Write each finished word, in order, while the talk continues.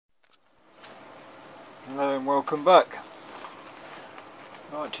Welcome back.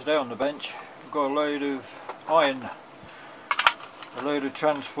 Right, today on the bench we've got a load of iron, a load of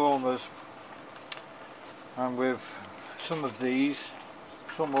transformers, and with some of these,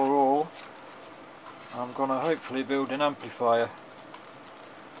 some or all, I'm going to hopefully build an amplifier,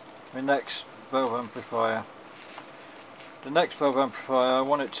 my next valve amplifier. The next valve amplifier, I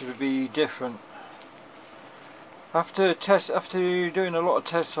want it to be different. After doing a lot of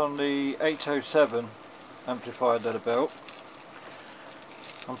tests on the 807 amplifier that I built,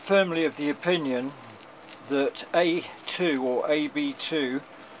 I'm firmly of the opinion that A2 or AB2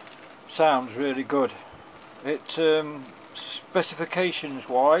 sounds really good. It specifications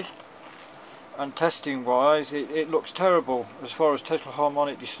wise and testing wise, it looks terrible as far as total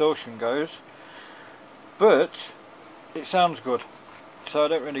harmonic distortion goes, but it sounds good, so I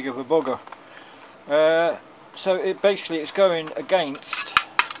don't really give a bugger. So it's going against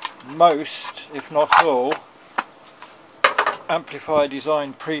most, if not all, amplifier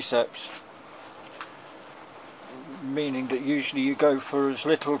design precepts, meaning that usually you go for as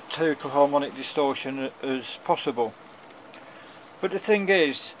little total harmonic distortion as possible. But the thing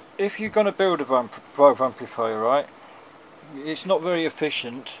is, if you're going to build a valve amplifier, right, it's not very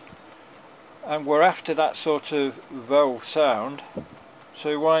efficient, and we're after that sort of valve sound,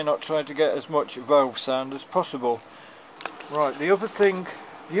 so why not try to get as much valve sound as possible? Right, the other thing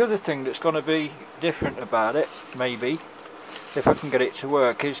that's going to be different about it, maybe, if I can get it to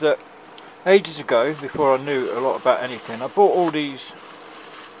work, is that ages ago, before I knew a lot about anything, I bought all these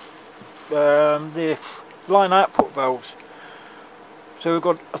the line output valves. So we've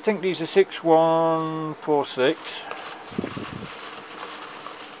got, I think these are 6146.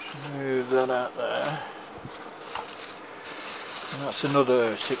 Move that out there. And that's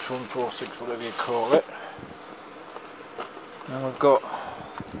another 6146, whatever you call it. And we've got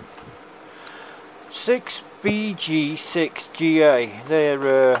 6BG6GA,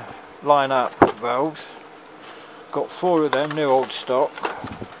 they're line output valves. Got 4 of them, new old stock.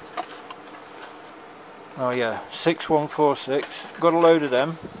 Oh yeah, 6146, got a load of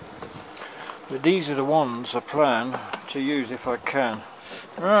them. But these are the ones I plan to use if I can.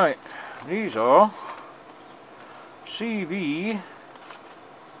 Right, these are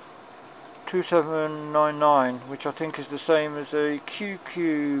CB2799, which I think is the same as a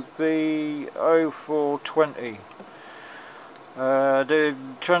QQB0420. The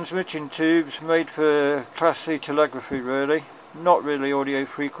transmitting tubes made for Class C telegraphy, really, not really audio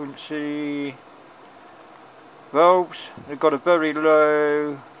frequency valves. They've got a very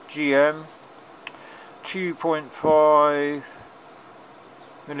low GM, 2.5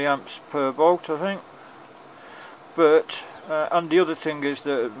 milliamps per volt, I think. But and the other thing is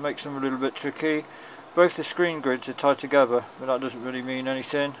that it makes them a little bit tricky. Both the screen grids are tied together, but that doesn't really mean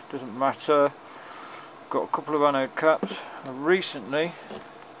anything. Doesn't matter. Got a couple of anode caps. I recently,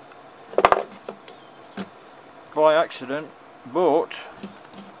 by accident, bought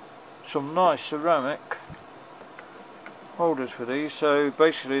some nice ceramic holders for these. So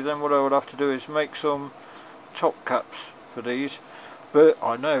basically, then what I would have to do is make some top caps for these. But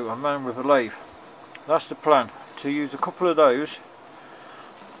I know a man with a lathe. That's the plan, to use a couple of those.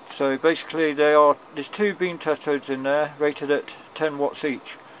 So basically there's 2 beam testodes in there, rated at 10 watts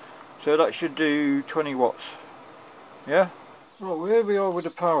each. So that should do 20 watts. Yeah? Right, well, here we are with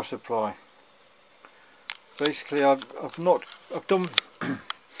the power supply. Basically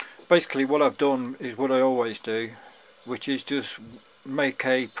basically what I've done is what I always do, which is just make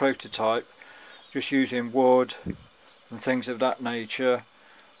a prototype, just using wood and things of that nature,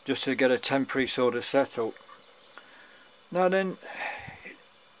 just to get a temporary sort of setup. Now then,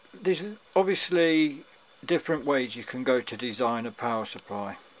 there's obviously different ways you can go to design a power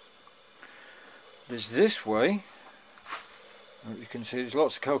supply. There's this way, you can see there's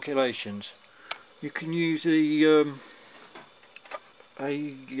lots of calculations. You can use a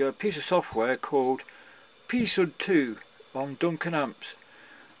piece of software called PSUD2 on Duncan Amps.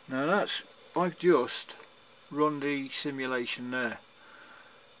 Now I've just run the simulation there,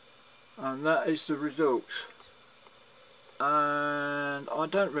 and that is the results, and I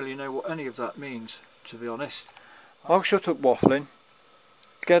don't really know what any of that means, to be honest. I'll shut up waffling,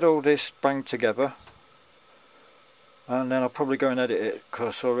 get all this banged together, and then I'll probably go and edit it,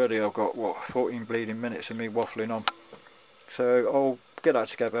 because already I've got, what, 14 bleeding minutes of me waffling on. So I'll get that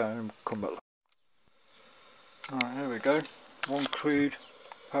together and come back. Alright, here we go. One crude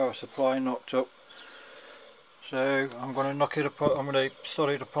power supply knocked up. So I'm going to knock it up. I'm going to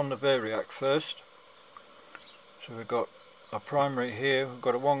start it upon the variac first. So we've got a primary here. We've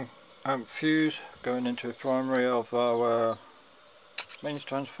got a 1 amp fuse going into a primary of our mains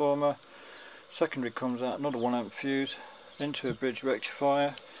transformer. Secondary comes out, another 1 amp fuse into a bridge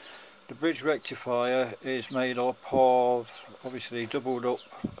rectifier. The bridge rectifier is made up of obviously doubled up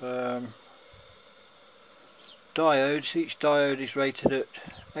diodes. Each diode is rated at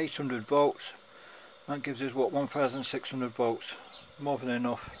 800 volts. That gives us what, 1600 volts, more than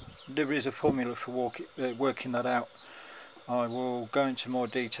enough. There is a formula for working that out. I will go into more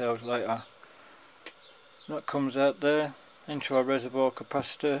details later. That comes out there into our reservoir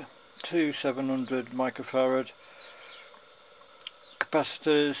capacitor, two 700 microfarad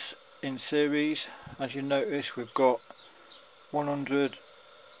capacitors in series. As you notice, we've got 100k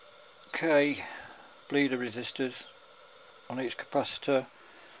bleeder resistors on each capacitor,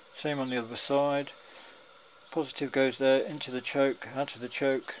 same on the other side. Positive goes there into the choke, out of the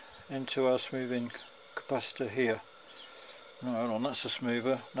choke into our smoothing capacitor here. No, hold on, that's the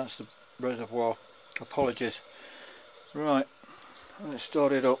smoother, that's the reservoir. Apologies. Right, let's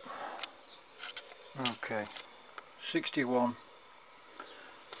start it up. Okay, 61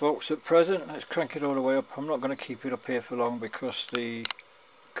 volts at present. Let's crank it all the way up. I'm not going to keep it up here for long because the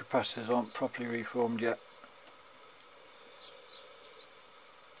capacitors aren't properly reformed yet.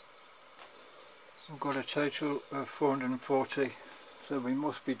 We've got a total of 440, so we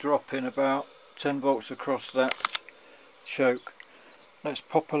must be dropping about 10 volts across that choke. Let's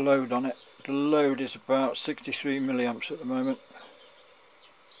pop a load on it. The load is about 63 milliamps at the moment.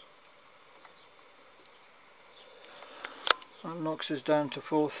 That knocks us down to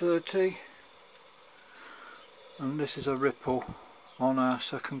 430, and this is a ripple on our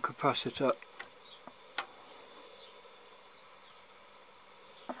second capacitor.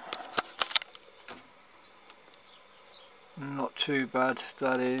 Not too bad,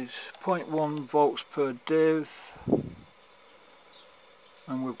 that is 0.1 volts per div,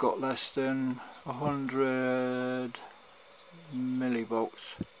 and we've got less than 100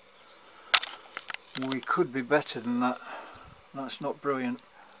 millivolts. We could be better than that. That's not brilliant.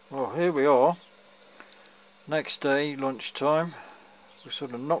 Well, here we are, next day, lunchtime. We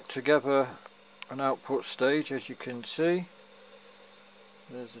sort of knocked together an output stage, as you can see.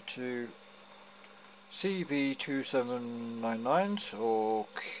 There's the two CV2799s or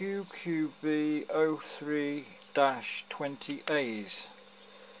QQB03-20As.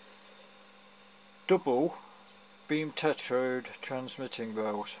 Double beam tetrode transmitting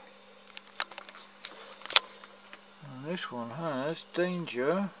bells. And this one has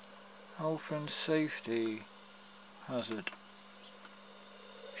danger, health and safety hazard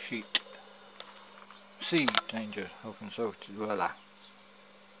sheet. C, danger, health and safety, voila.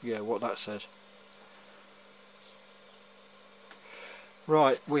 Yeah, what that says.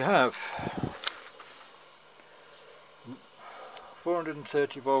 Right, we have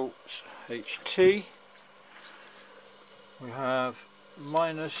 430 volts HT. We have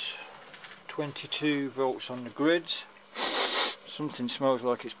minus 22 volts on the grids. Something smells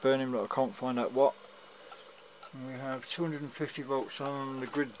like it's burning, but I can't find out what. And we have 250 volts on the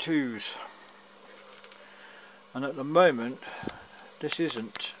grid 2s. And at the moment, this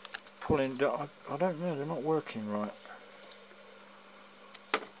isn't pulling down. I don't know, they're not working right.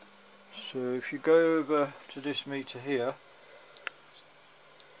 So if you go over to this meter here,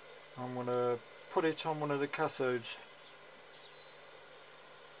 I'm going to put it on one of the cathodes.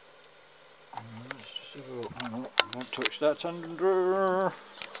 Let's just have a look. Hang on, I won't touch that under.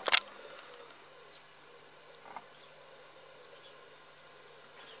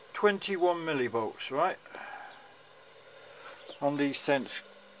 21 millivolts, right? On these sense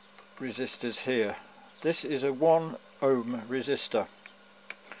resistors here. This is a 1 ohm resistor.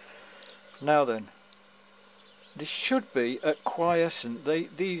 Now then, this should be at quiescent.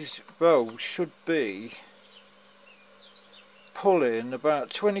 These valves should be pulling about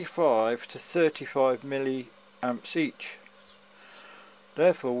 25 to 35 milliamps each.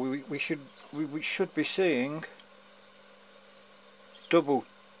 Therefore, we should be seeing double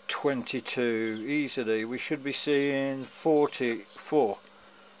 22 easily. We should be seeing 44,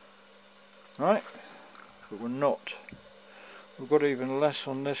 right? But we're not. We've got even less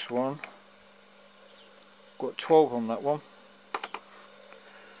on this one. Got 12 on that one.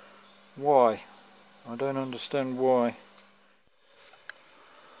 Why? I don't understand why.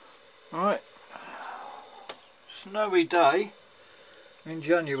 Alright, snowy day in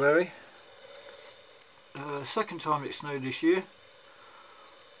January. Second time it snowed this year.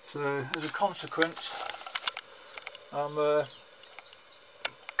 So as a consequence, I'm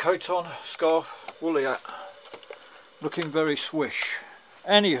coat on, scarf, woolly hat, looking very swish.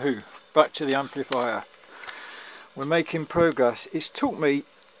 Anywho, back to the amplifier. We're making progress. It's took me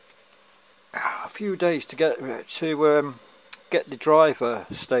a few days to get the driver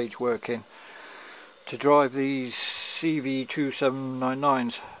stage working. to drive these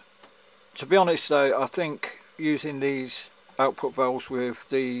CV2799s. To be honest though, I think using these output valves with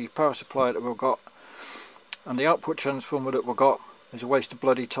the power supply that we've got and the output transformer that we've got is a waste of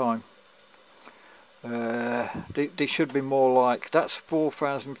bloody time. They should be more like, that's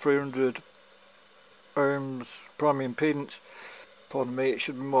 4,300 ohms primary impedance, pardon me, it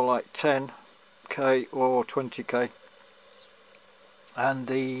should be more like 10k or 20k, and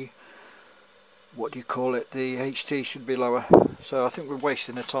the, what do you call it, the HT should be lower. So I think we're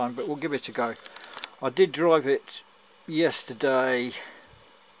wasting the time, but we'll give it a go. I did drive it yesterday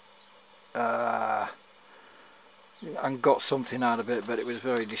and got something out of it, but it was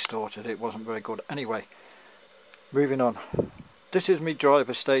very distorted, it wasn't very good. Anyway, moving on. This is me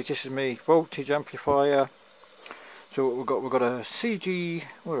driver stage, this is me voltage amplifier. So what we've got a CG,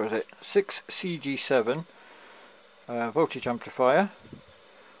 where is it, 6CG7 voltage amplifier.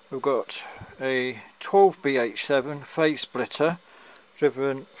 We've got a 12BH7 phase splitter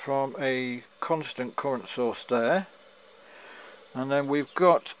driven from a constant current source there, and then we've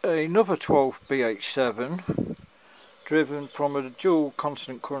got another 12BH7 driven from a dual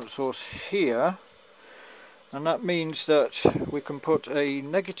constant current source here, and that means that we can put a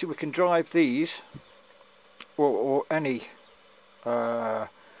negative, we can drive these or any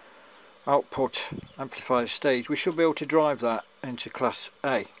output amplifier stage. We should be able to drive that into Class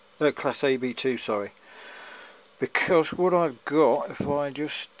AB2, sorry, because what I've got, if I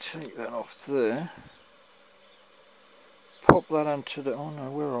just take that off there, pop that onto the, oh no,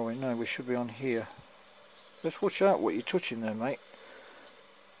 where are we? No, we should be on here. Let's watch out what you're touching there, mate.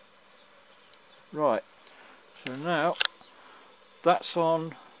 Right, so now that's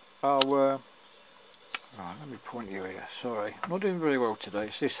on our, right, let me point you here, sorry, I'm not doing very well today,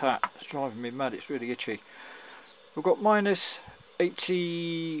 it's this hat, it's driving me mad, it's really itchy. We've got minus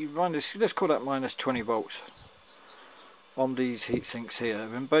 80, let's call that minus 20 volts on these heat sinks here,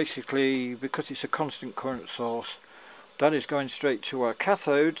 and basically because it's a constant current source, that is going straight to our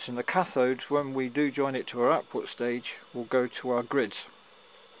cathodes, and the cathodes, when we do join it to our output stage, will go to our grids.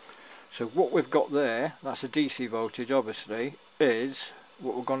 So what we've got there, that's a DC voltage obviously, is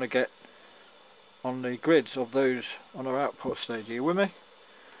what we're going to get on the grids of those on our output stage. Are you with me?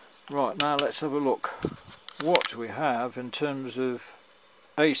 Right, now let's have a look what we have in terms of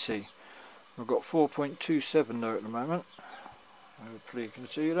AC. We've got 4.27 there at the moment, hopefully you can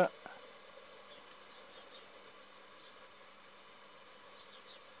see that.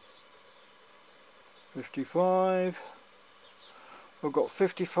 .55, we've got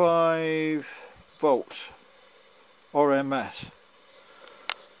 55 volts RMS.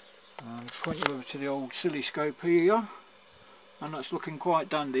 Point you over to the old oscilloscope here, and that's looking quite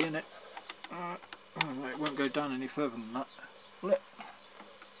dandy, isn't it? It won't go down any further than that, will it?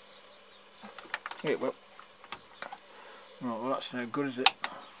 It will. Right, well that's no good, is it?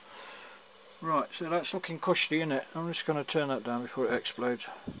 Right, so that's looking cushy, isn't it? I'm just going to turn that down before it explodes.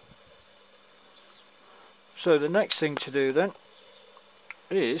 So the next thing to do then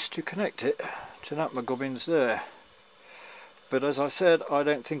is to connect it to that McGubbins there. But as I said, I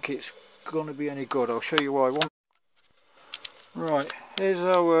don't think it's going to be any good. I'll show you why I want. Right, here's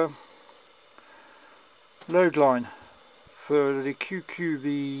our load line for the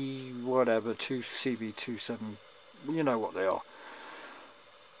QQV whatever 2CV27. You know what they are.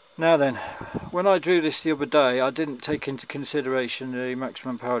 Now then, when I drew this the other day, I didn't take into consideration the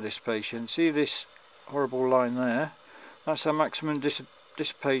maximum power dissipation. See this horrible line there? That's our maximum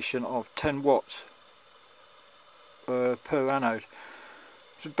dissipation of 10 watts per anode.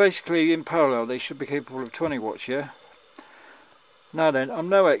 So basically in parallel they should be capable of 20 watts, yeah? Now then, I'm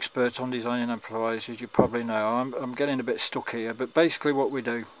no expert on designing amplifiers, as you probably know. I'm getting a bit stuck here, but basically what we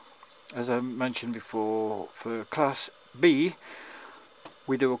do, as I mentioned before, for Class B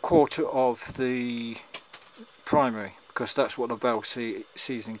we do a quarter of the primary, because that's what the valve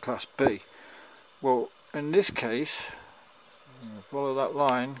sees in Class B. Well, in this case, follow that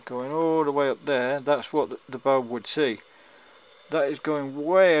line going all the way up there, that's what the bulb would see. That is going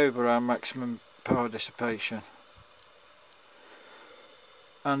way over our maximum power dissipation.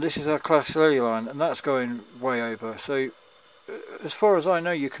 And this is our Class A line, and that's going way over. So, as far as I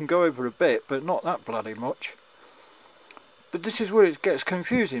know, you can go over a bit, but not that bloody much. But this is where it gets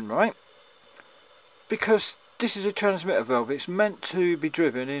confusing, right? Because this is a transmitter valve, it's meant to be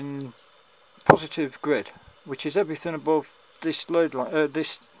driven in positive grid, which is everything above this load line,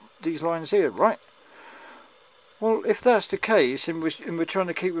 these lines here, right? Well, if that's the case, and we're trying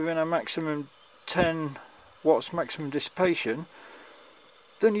to keep within our maximum 10 watts maximum dissipation,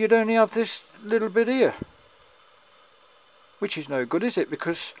 then you'd only have this little bit here, which is no good, is it?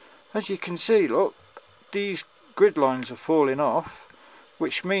 Because as you can see, look, these grid lines are falling off,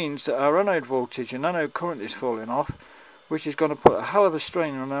 which means that our anode voltage and anode current is falling off, which is going to put a hell of a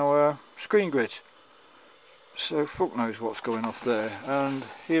strain on our screen grid. So fuck knows what's going off there. And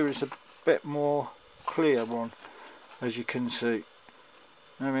here is a bit more clear one, as you can see.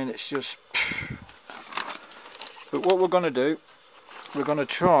 I mean, it's just... But what we're going to do, we're going to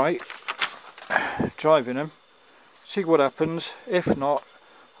try driving them, see what happens. If not,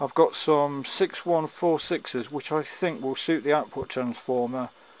 I've got some 6146s which I think will suit the output transformer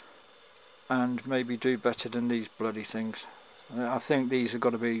and maybe do better than these bloody things. I think these have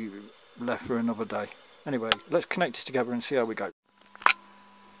got to be left for another day. Anyway, let's connect this together and see how we go.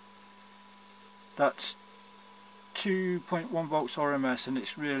 That's 2.1 volts RMS and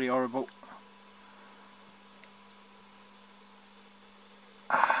it's really horrible.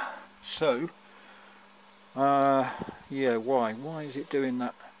 So, yeah, why is it doing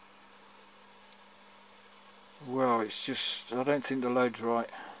that? Well, it's just, I don't think the load's right.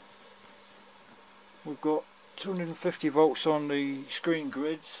 We've got 250 volts on the screen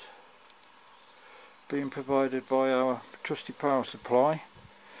grids being provided by our trusty power supply,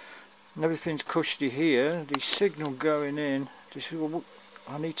 and everything's cushy here. The signal going in, this is,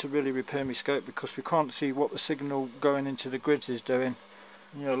 I need to really repair my scope because we can't see what the signal going into the grids is doing.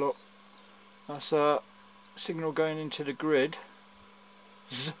 Yeah, look, that's our signal going into the grid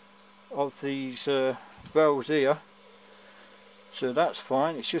of these valves here, so that's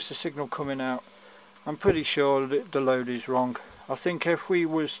fine. It's just a signal coming out. I'm pretty sure that the load is wrong. I think if we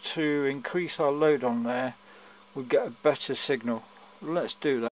was to increase our load on there, we'd get a better signal. Let's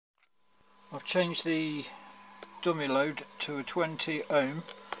do that. I've changed the dummy load to a 20 ohm,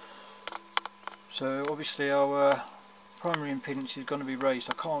 so obviously our primary impedance is going to be raised.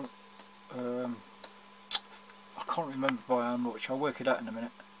 I can't remember by how much. I'll work it out in a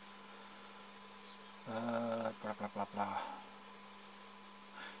minute. Blah blah blah blah.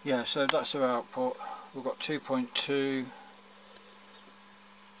 Yeah, so that's our output. We've got 2.2.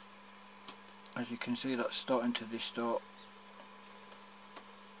 As you can see, that's starting to distort.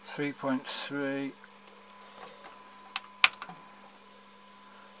 3.3.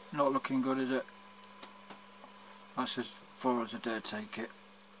 Not looking good, is it? That's as far as I dare take it.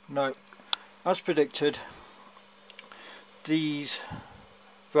 No, as predicted, these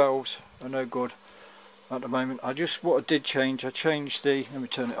valves are no good at the moment. What I did change, I changed the, let me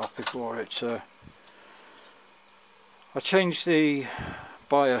turn it off before it, I changed the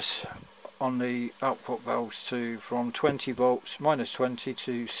bias on the output valves from 20 volts, minus 20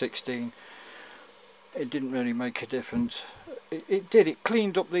 to 16. It didn't really make a difference. It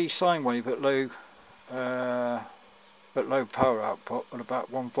cleaned up the sine wave at low power output at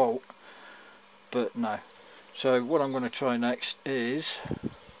about 1 volt, but no. So what I'm going to try next is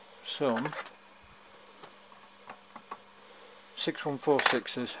some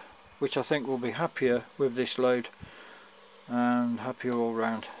 6146s, which I think will be happier with this load and happier all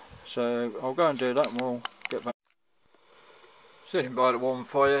round. So I'll go and do that and we'll get back. Sitting by the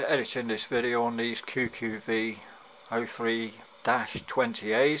bonfire editing this video on these QQV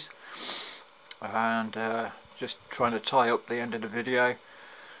 03-20As and just trying to tie up the end of the video.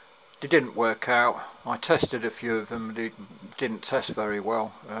 They didn't work out. I tested a few of them, they didn't test very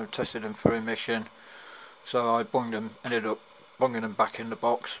well. I tested them for emission, so I ended up bunging them back in the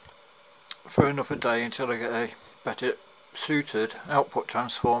box for another day until I get a better suited output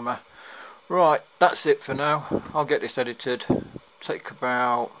transformer. Right, that's it for now. I'll get this edited. Take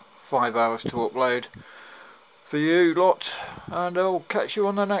about 5 hours to upload for you lot, and I'll catch you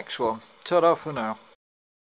on the next one. Ta-da for now.